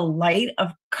taking the light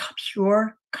of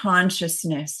pure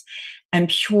consciousness and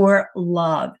pure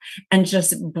love and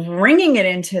just bringing it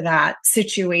into that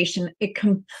situation. It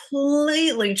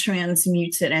completely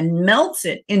transmutes it and melts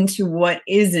it into what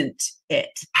isn't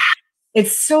it.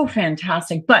 It's so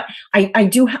fantastic. But I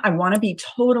want to be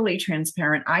totally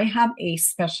transparent. I have a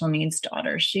special needs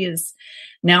daughter. She is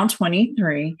now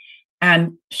 23.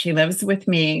 And she lives with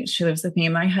me. She lives with me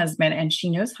and my husband, and she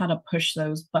knows how to push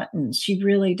those buttons. She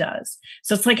really does.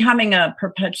 So it's like having a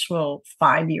perpetual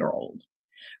 5-year-old.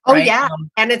 Oh, right? yeah.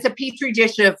 And it's a petri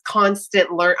dish of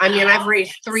constant learn. I mean, I've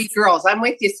raised 3 girls. I'm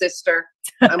with you, sister.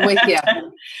 I'm with you.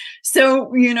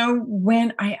 So, you know,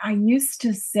 when I used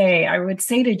to say, I would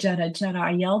say to Jetta, I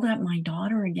yelled at my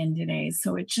daughter again today.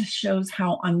 So it just shows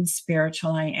how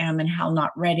unspiritual I am and how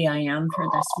not ready I am for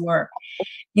this work.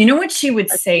 You know what she would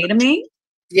say to me?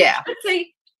 Yeah. She'd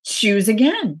say, choose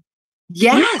again.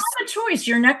 Yes. You have a choice.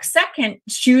 Your next second,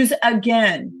 choose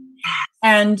again.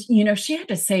 And, you know, she had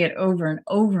to say it over and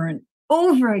over and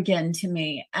over again to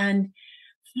me. And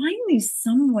finally,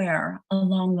 somewhere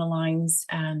along the lines,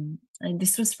 and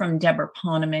this was from Deborah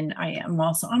Poneman.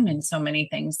 I'm in so many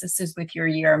things. This is with Your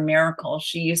Year of Miracle.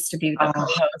 She used to be the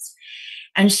host.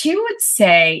 And she would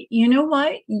say, you know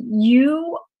what?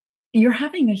 You're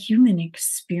having a human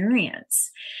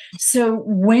experience. So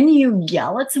when you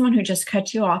yell at someone who just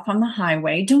cut you off on the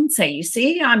highway, don't say, you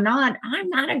see, I'm not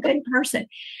a good person.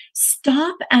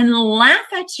 Stop and laugh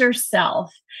at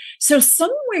yourself. So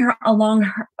somewhere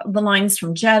along the lines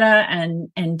from Jetta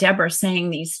and Deborah saying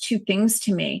these 2 things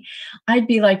to me, I'd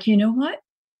be like, you know what?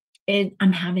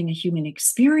 I'm having a human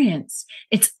experience.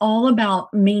 It's all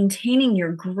about maintaining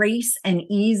your grace and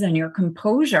ease and your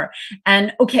composure.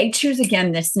 And okay, choose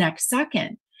again this next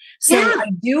second. So I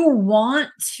do want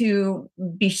to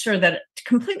be sure that it's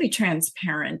completely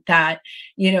transparent that,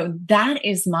 you know, that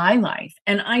is my life.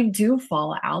 And I do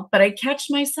fall out, but I catch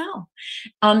myself.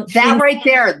 Right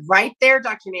there,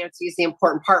 Dr. Nancy, is the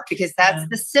important part, because that's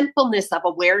the simpleness of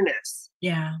awareness.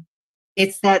 Yeah.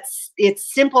 It's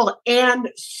simple and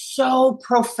so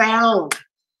profound.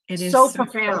 It is so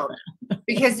profound.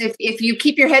 Because if you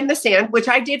keep your head in the sand, which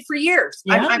I did for years,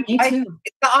 me too.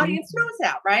 The audience knows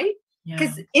that, right?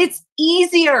 Because it's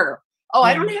easier. Oh,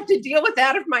 I don't have to deal with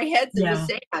that if my head's in the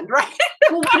sand, right?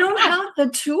 Well, we don't have the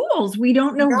tools. We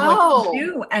don't know what to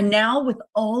do. And now with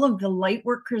all of the light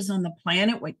workers on the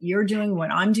planet, what you're doing, what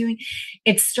I'm doing,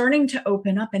 it's starting to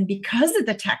open up. And because of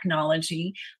the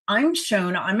technology, I'm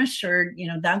assured, you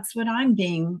know, that's what I'm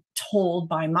being told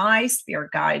by my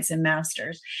spirit guides and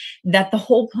masters that the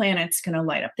whole planet's going to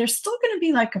light up. There's still going to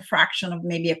be like a fraction of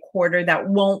maybe a quarter that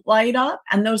won't light up.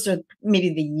 And those are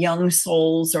maybe the young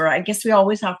souls, or I guess we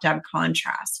always have to have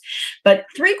contrast. But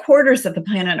 3/4 of the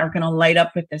planet are going to light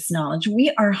up with this knowledge.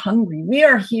 We are hungry. We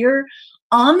are here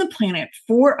on the planet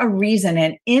for a reason,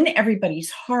 and in everybody's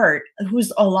heart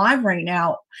who's alive right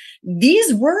now,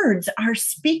 these words are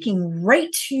speaking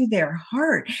right to their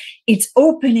heart. It's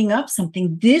opening up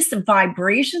something. This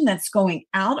vibration that's going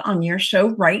out on your show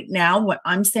right now, what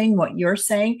I'm saying, what you're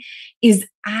saying, is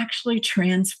actually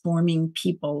transforming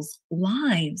people's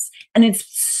lives. And it's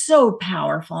so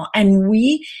powerful. And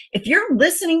if you're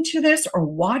listening to this or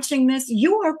watching this,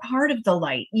 you are part of the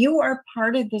light. You are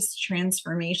part of this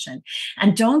transformation.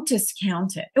 And don't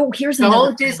discount it. Oh,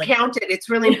 don't discount it. It's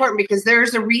really important, because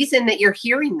there's a reason that you're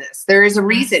hearing this. There is a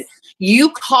reason.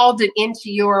 You called it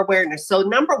into your awareness. So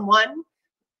number one,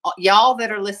 y'all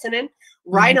that are listening,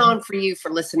 right on for you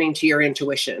for listening to your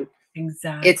intuition.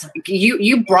 Exactly. It's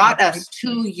you brought us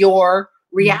to your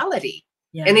reality.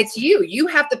 Yeah. And it's you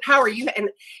have the power. And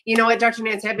you know what, Dr.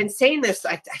 Nancy, I've been saying this,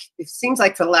 it seems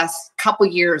like for the last couple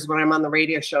years when I'm on the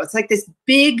radio show, it's like this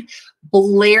big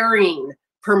blaring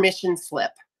permission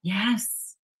slip.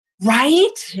 Yes.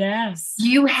 Right? Yes.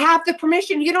 You have the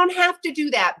permission. You don't have to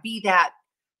do that, be that,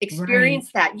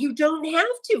 experience that. You don't have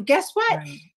to. Guess what?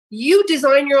 Right. You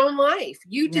design your own life.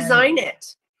 You design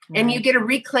it. And you get to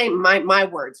reclaim, my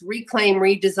words, reclaim,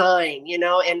 redesign,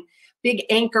 and big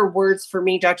anchor words for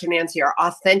me, Dr. Nancy, are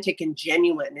authentic and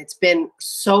genuine. It's been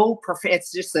so perfect.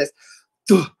 It's just this,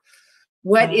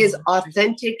 what is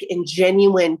authentic and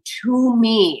genuine to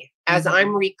me as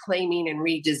I'm reclaiming and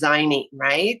redesigning,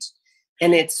 right?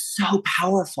 And it's so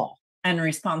powerful. And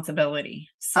responsibility.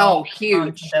 Huge.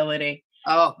 Responsibility.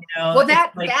 Oh, well,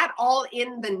 that all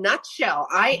in the nutshell.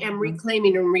 I am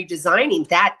reclaiming and redesigning.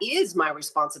 That is my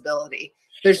responsibility.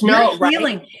 There's no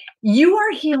healing. Right? You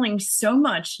are healing so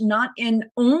much, not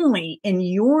only in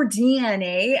your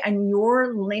DNA and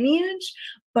your lineage,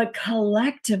 but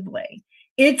collectively.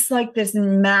 It's like this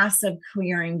massive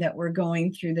clearing that we're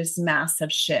going through, this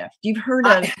massive shift. You've heard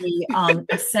of the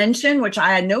ascension, which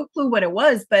I had no clue what it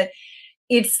was, but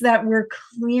it's that we're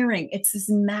clearing. It's this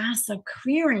massive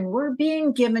clearing. We're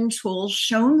being given tools,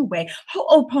 shown the way.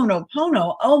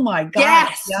 Ho'oponopono. Oh my God.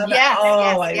 Yes.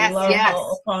 I love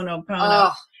Ho'oponopono.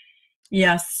 Oh.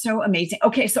 Yes. So amazing.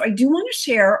 Okay. So I do want to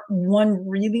share one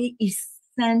really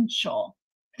essential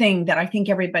thing that I think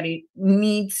everybody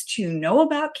needs to know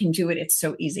about, can do it. It's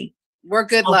so easy. We're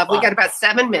good, love. We got about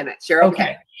 7 minutes. You're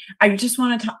okay. I just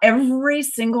want to every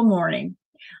single morning,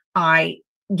 I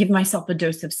give myself a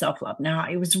dose of self-love. Now,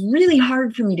 it was really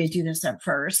hard for me to do this at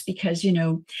first because,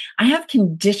 I have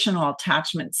conditional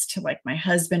attachments to like my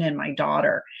husband and my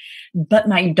daughter, but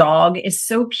my dog is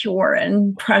so pure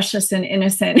and precious and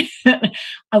innocent.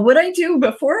 What I do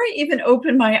before I even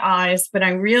open my eyes, but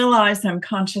I realize I'm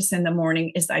conscious in the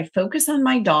morning, is I focus on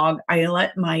my dog. I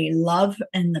let my love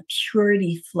and the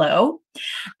purity flow,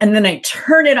 and then I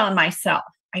turn it on myself.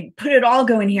 I put it all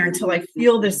going here until I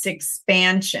feel this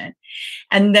expansion.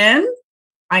 And then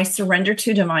I surrender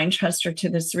to divine trust, or to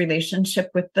this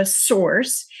relationship with the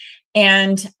source.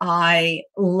 And I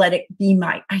let it be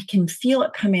I can feel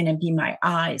it come in and be my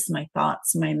eyes, my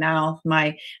thoughts, my mouth,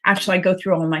 actually I go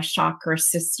through all my chakra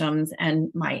systems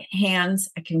and my hands.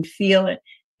 I can feel it.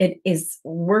 It is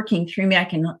working through me.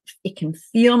 It can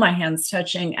feel my hands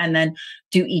touching, and then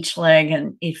do each leg,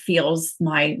 and it feels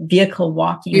my vehicle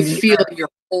walking. You feel your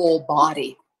whole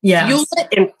body. Yeah. Feel it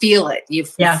and feel it. You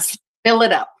fill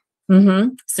it up.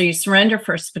 Mm-hmm. So you surrender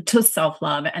first, but to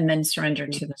self-love, and then surrender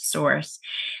to the source.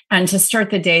 And to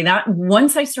start the day,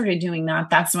 once I started doing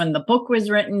that, that's when the book was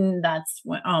written. That's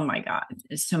when, oh my God,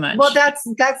 it's too much. Well, that's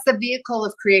the vehicle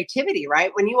of creativity,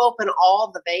 right? When you open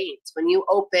all the veins, when you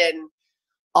open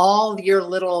all your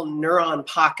little neuron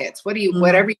pockets,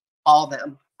 whatever you call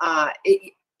them,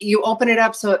 you open it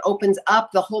up, so it opens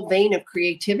up the whole vein of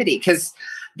creativity, because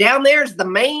down there's the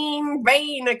main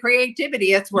vein of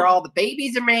creativity. That's where all the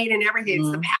babies are made and everything.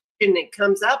 It's the passion that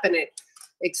comes up and it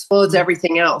explodes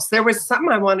everything else. There was something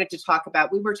I wanted to talk about.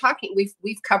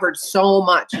 We've covered so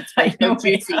much. It's been so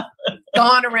juicy,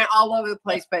 gone around all over the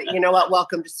place. But you know what?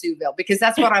 Welcome to Sueville, because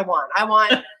that's what I want.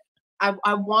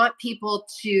 I want people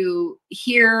to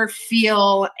hear,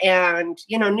 feel, and,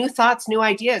 new thoughts, new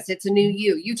ideas. It's a new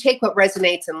you. You take what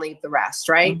resonates and leave the rest,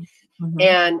 right? Mm-hmm.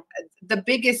 And the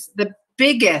biggest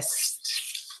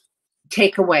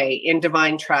takeaway in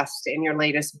Divine Trust, in your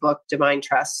latest book, Divine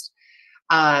Trust,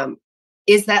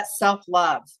 is that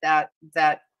self-love, that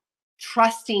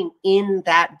trusting in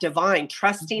that divine,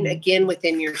 trusting again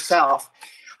within yourself.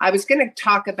 I was going to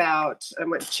talk about, I'm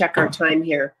going to check our time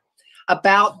here,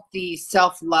 about the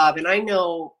self-love. And I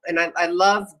know, and I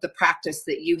love the practice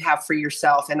that you have for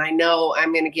yourself. And I know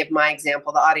I'm going to give my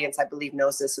example. The audience, I believe,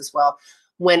 knows this as well.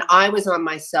 When I was on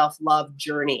my self-love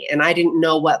journey and I didn't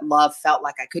know what love felt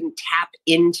like, I couldn't tap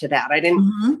into that. I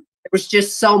didn't, it was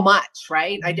just so much,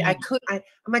 right? I'm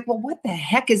like, well, what the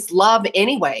heck is love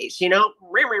anyways? You know,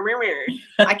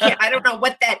 I don't know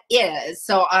what that is.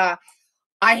 So,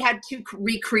 I had to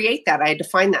recreate that. I had to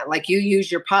find that. Like, you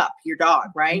use your pup, your dog,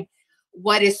 right?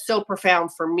 What is so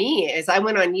profound for me is I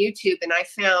went on YouTube and I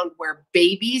found where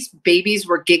babies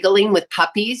were giggling with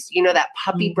puppies, you know, that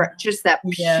puppy breath, just that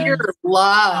pure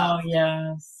love. Oh,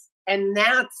 yes. And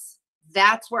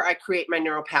that's where I create my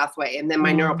neural pathway. And then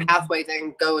my neural pathway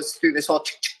then goes through this whole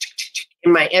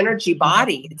in my energy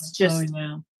body. It's just,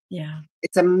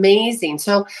 it's amazing.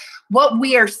 So what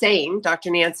we are saying,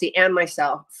 Dr. Nancy and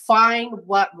myself, find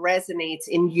what resonates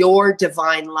in your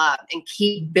divine love and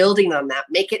keep building on that.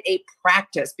 Make it a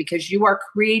practice, because you are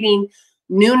creating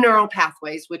new neural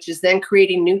pathways, which is then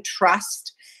creating new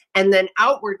trust. And then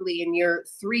outwardly in your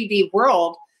 3D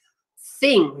world,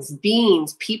 things,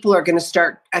 beings, people are going to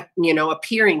start,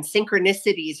 appearing.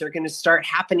 Synchronicities are going to start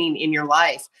happening in your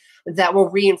life that will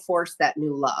reinforce that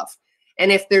new love.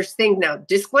 And if there's things, now,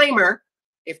 disclaimer,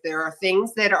 if there are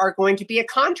things that are going to be a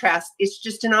contrast, it's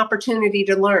just an opportunity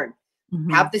to learn.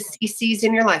 Have the CCs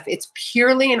in your life. It's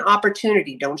purely an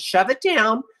opportunity. Don't shove it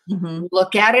down.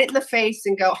 Look at it in the face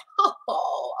and go,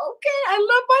 oh, okay, I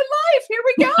love my life. Here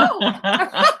we go.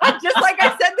 Just like I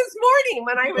said this morning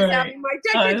when I was having my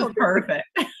technical. Perfect.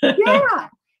 Yeah.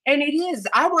 And it is.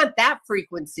 I want that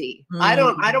frequency. I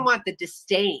don't want the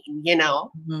disdain, you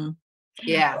know?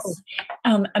 Yes.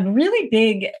 A really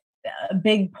big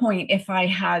point, if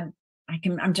I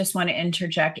just want to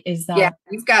interject, is that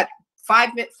you've got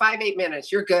 8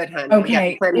 minutes. You're good, honey.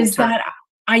 Okay. Is that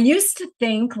I used to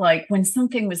think, like, when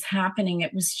something was happening,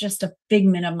 it was just a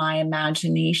figment of my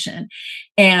imagination.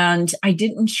 And I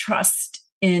didn't trust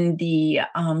in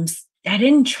I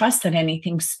didn't trust that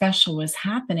anything special was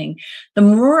happening. The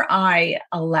more I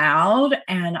allowed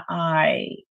and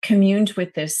I communed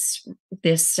with this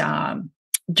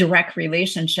direct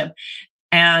relationship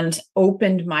and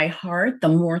opened my heart, the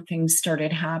more things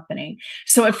started happening.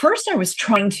 So at first I was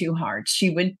trying too hard.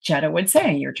 Jetta would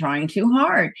say, you're trying too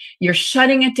hard. You're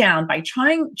shutting it down. By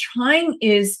trying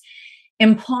is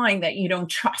implying that you don't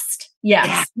trust.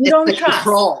 Yes, you don't trust.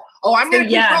 Control. Oh, I'm going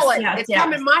to control it. It's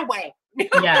coming my way.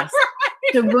 Yes.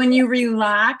 So when you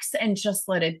relax and just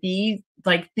let it be,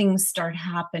 like, things start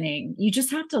happening. You just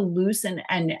have to loosen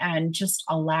and just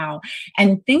allow.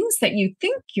 And things that you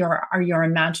think are your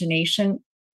imagination,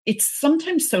 it's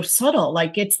sometimes so subtle.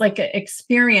 Like, it's like an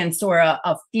experience or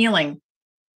a feeling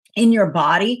in your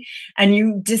body, and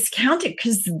you discount it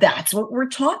because that's what we're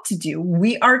taught to do.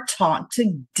 We are taught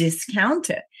to discount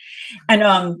it.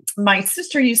 And my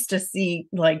sister used to see,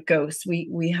 like, ghosts.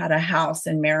 We had a house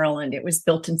in Maryland. It was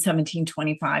built in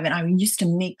 1725, and I used to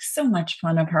make so much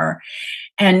fun of her.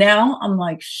 And now I'm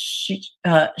like, shiitake.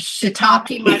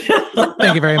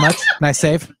 Thank you very much. Nice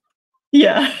save.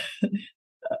 Yeah.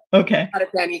 Okay. Got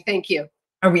it, Penny. Thank you.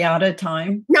 Are we out of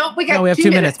time? No, we have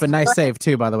 2 minutes, but nice save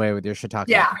too, by the way, with your shiitake.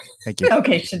 Yeah. Thank you.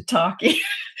 Okay, shiitake.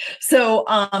 So,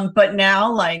 but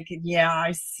now, like,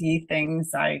 I see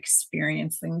things, I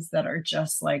experience things that are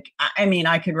just like, I mean,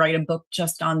 I could write a book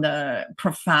just on the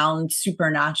profound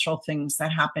supernatural things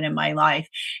that happen in my life.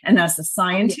 And as a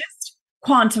scientist,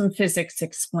 quantum physics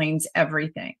explains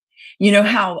everything. You know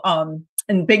how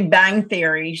in Big Bang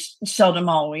Theory, Sheldon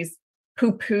always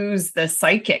poo-poos the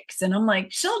psychics, and I'm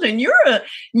like, Sheldon, you're a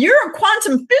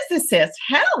quantum physicist.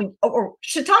 Hell, or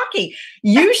shiitake,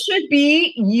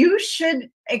 you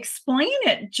should explain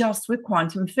it just with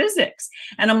quantum physics.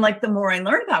 And I'm like, the more I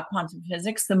learn about quantum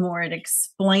physics, the more it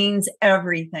explains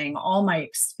everything, all my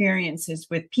experiences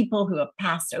with people who have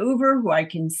passed over, who I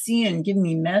can see and give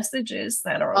me messages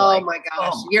that are my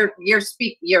gosh,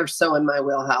 you're so in my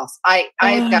wheelhouse. I've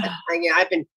been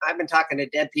talking to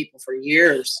dead people for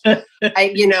years.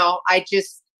 I've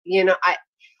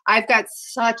got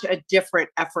such a different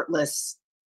effortless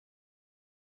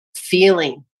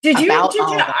feeling. Did you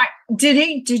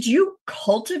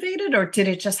cultivate it, or did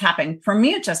it just happen? For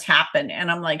me, it just happened. And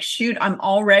I'm like, shoot, I'm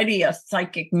already a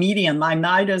psychic medium. I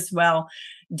might as well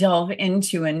delve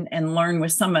into and learn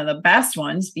with some of the best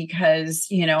ones, because,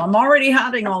 I'm already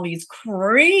having all these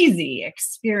crazy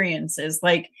experiences,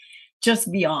 like,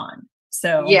 just beyond.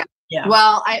 So, yeah.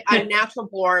 Well, I'm natural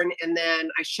born, and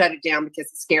then I shut it down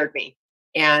because it scared me.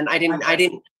 And I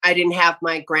didn't have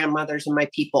my grandmothers and my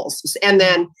peoples. And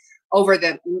then over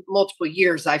the multiple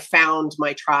years, I found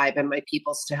my tribe and my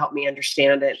peoples to help me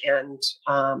understand it and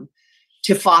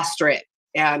to foster it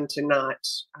and to not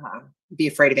be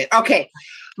afraid of it. Okay.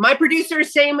 My producer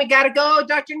is saying we got to go.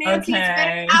 Dr. Nancy, it's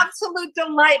been an absolute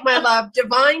delight, my love.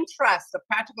 Divine Trust, a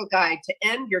practical guide to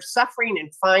end your suffering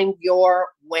and find your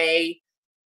way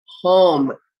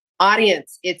home.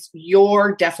 Audience, it's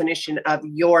your definition of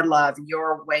your love,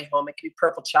 your way home. It could be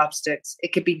purple chopsticks.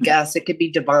 It could be Gus. It could be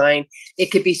divine.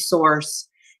 It could be source.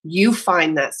 You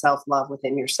find that self-love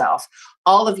within yourself.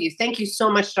 All of you, thank you so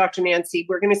much, Dr. Nancy.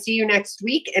 We're going to see you next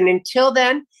week. And until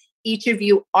then, each of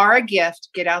you are a gift.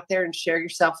 Get out there and share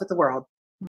yourself with the world.